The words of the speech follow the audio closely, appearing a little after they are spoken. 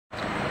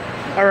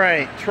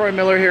Alright, Troy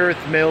Miller here with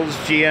Mills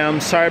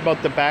GM. Sorry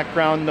about the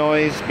background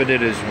noise, but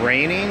it is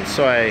raining,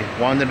 so I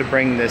wanted to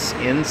bring this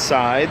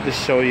inside to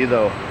show you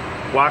the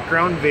walk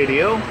around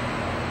video.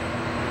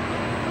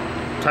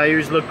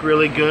 Tires look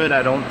really good.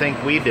 I don't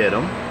think we did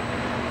them.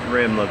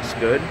 Rim looks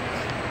good.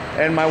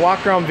 And my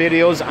walk around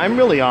videos, I'm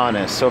really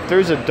honest. So if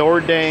there's a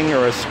door ding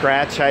or a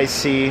scratch I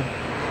see,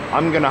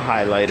 I'm gonna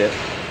highlight it.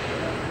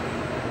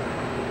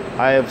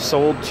 I have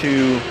sold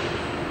to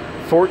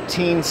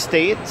 14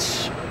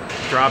 states.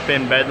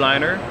 Drop-in bed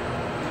liner,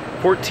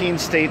 14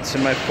 states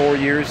in my 4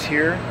 years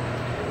here,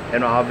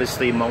 and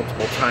obviously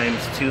multiple times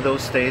to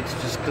those states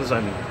just because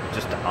I'm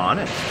just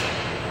honest.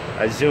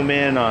 I zoom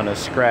in on a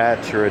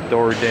scratch or a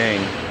door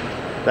ding.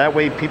 That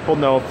way people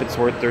know if it's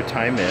worth their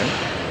time in.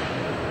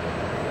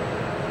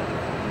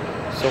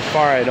 So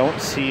far I don't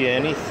see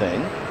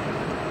anything.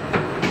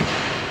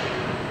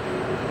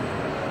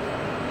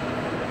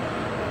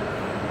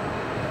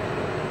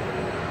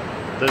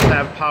 Does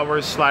have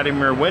power sliding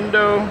rear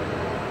window.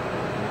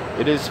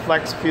 It is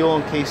flex fuel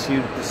in case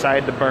you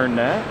decide to burn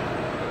that.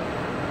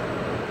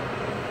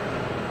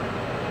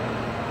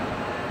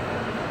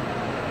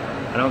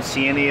 I don't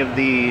see any of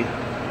the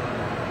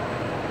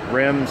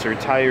rims or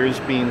tires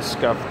being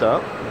scuffed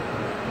up.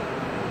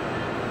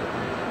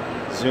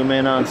 Zoom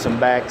in on some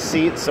back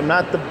seats. I'm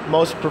not the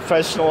most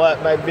professional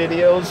at my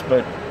videos,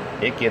 but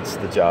it gets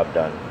the job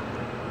done.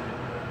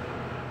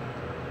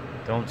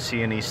 Don't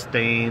see any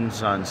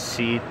stains on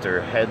seat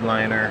or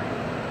headliner.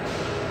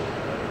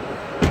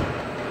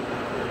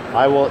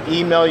 I will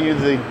email you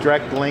the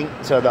direct link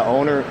to the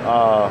owner,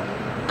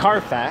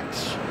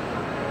 Carfax.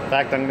 In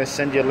fact, I'm going to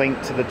send you a link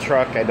to the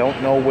truck. I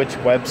don't know which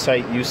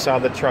website you saw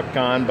the truck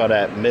on, but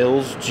at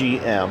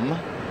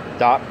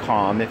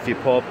millsgm.com, if you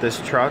pull up this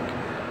truck,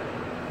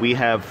 we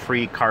have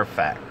free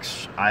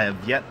Carfax. I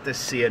have yet to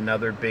see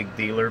another big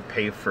dealer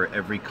pay for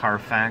every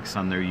Carfax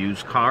on their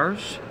used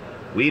cars.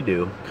 We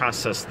do.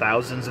 Costs us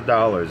thousands of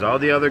dollars. All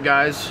the other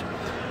guys,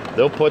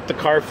 they'll put the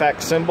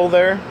Carfax symbol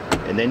there,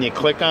 and then you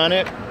click on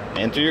it.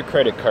 Enter your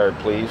credit card,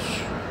 please.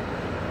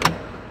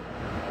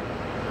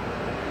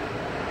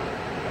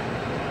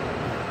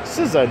 This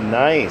is a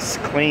nice,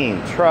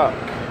 clean truck.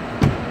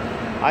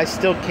 I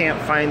still can't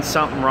find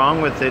something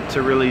wrong with it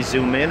to really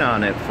zoom in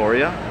on it for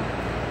you.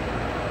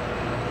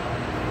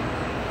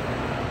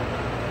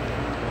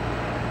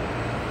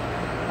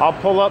 I'll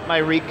pull up my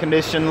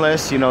recondition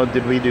list. You know,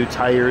 did we do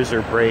tires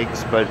or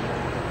brakes? But,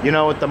 you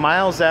know, with the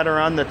miles that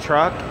are on the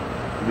truck,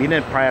 we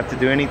didn't probably have to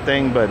do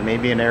anything but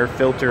maybe an air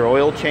filter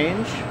oil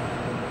change.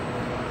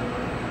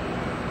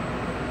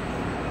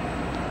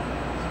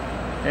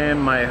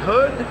 And my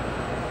hood.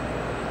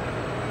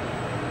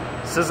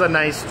 This is a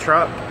nice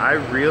truck. I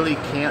really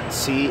can't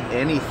see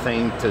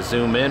anything to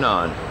zoom in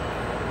on.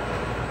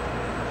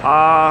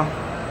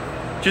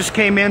 Just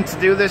came in to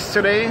do this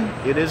today.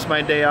 It is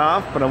my day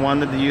off, but I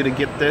wanted you to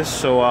get this,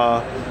 so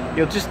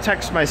you'll just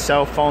text my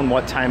cell phone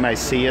what time I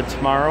see you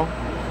tomorrow.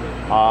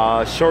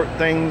 Short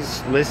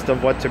things, list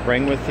of what to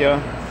bring with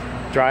you.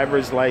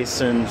 Driver's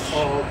license,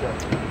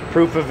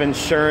 proof of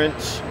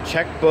insurance,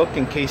 checkbook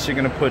in case you're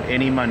gonna put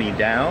any money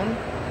down,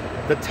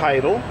 the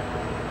title,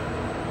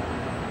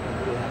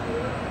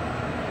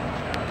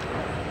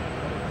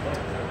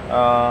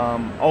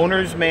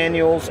 owner's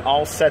manuals,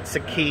 all sets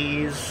of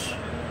keys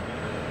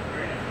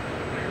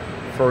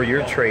for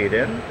your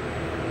trade-in.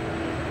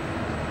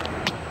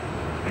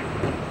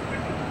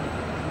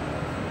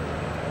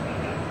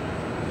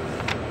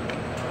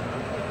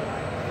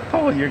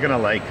 Oh, you're gonna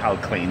like how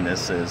clean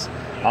this is.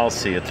 I'll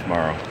see you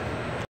tomorrow.